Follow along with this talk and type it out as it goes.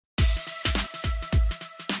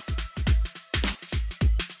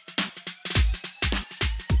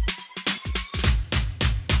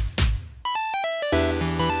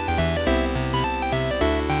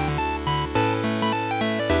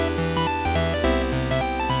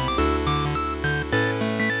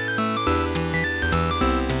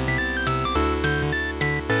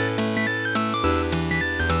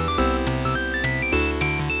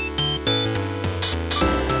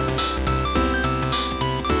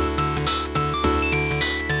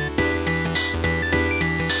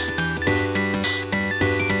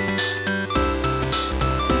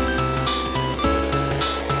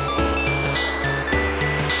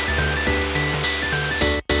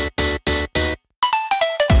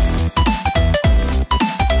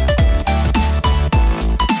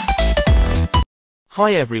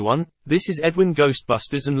Hi everyone, this is Edwin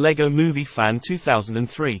Ghostbusters and Lego Movie Fan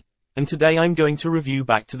 2003, and today I'm going to review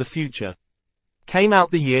Back to the Future. Came out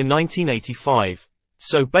the year 1985.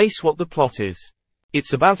 So base what the plot is.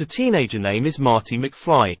 It's about a teenager named is Marty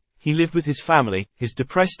McFly. He lived with his family, his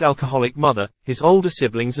depressed alcoholic mother, his older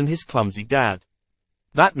siblings and his clumsy dad.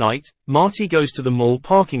 That night, Marty goes to the mall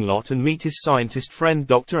parking lot and meet his scientist friend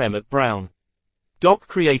Dr. Emmett Brown. Doc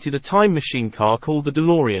created a time machine car called the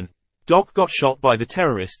DeLorean. Doc got shot by the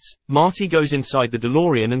terrorists. Marty goes inside the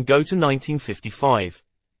DeLorean and go to 1955.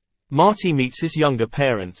 Marty meets his younger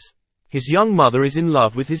parents. His young mother is in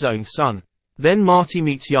love with his own son. Then Marty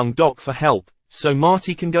meets young Doc for help, so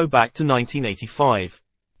Marty can go back to 1985.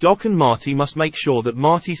 Doc and Marty must make sure that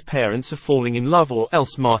Marty's parents are falling in love or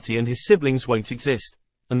else Marty and his siblings won't exist.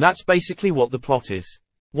 And that's basically what the plot is.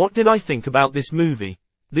 What did I think about this movie?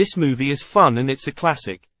 This movie is fun and it's a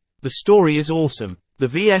classic. The story is awesome. The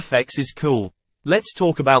VFX is cool. Let's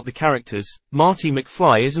talk about the characters. Marty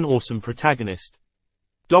McFly is an awesome protagonist.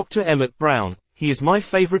 Dr. Emmett Brown, he is my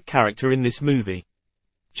favorite character in this movie.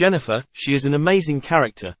 Jennifer, she is an amazing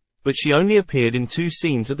character, but she only appeared in 2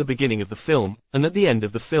 scenes at the beginning of the film, and at the end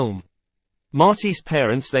of the film. Marty's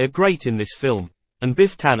parents, they are great in this film. And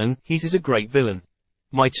Biff Tannen, he is a great villain.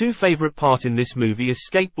 My 2 favorite part in this movie is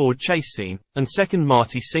skateboard chase scene, and second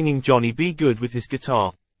Marty singing Johnny B. Good with his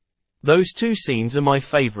guitar. Those 2 scenes are my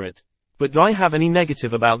favorite. But do I have any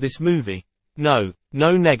negative about this movie? No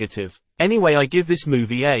negative. Anyway, I give this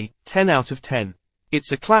movie a 10 out of 10.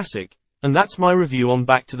 It's a classic. And that's my review on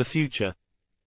Back to the Future.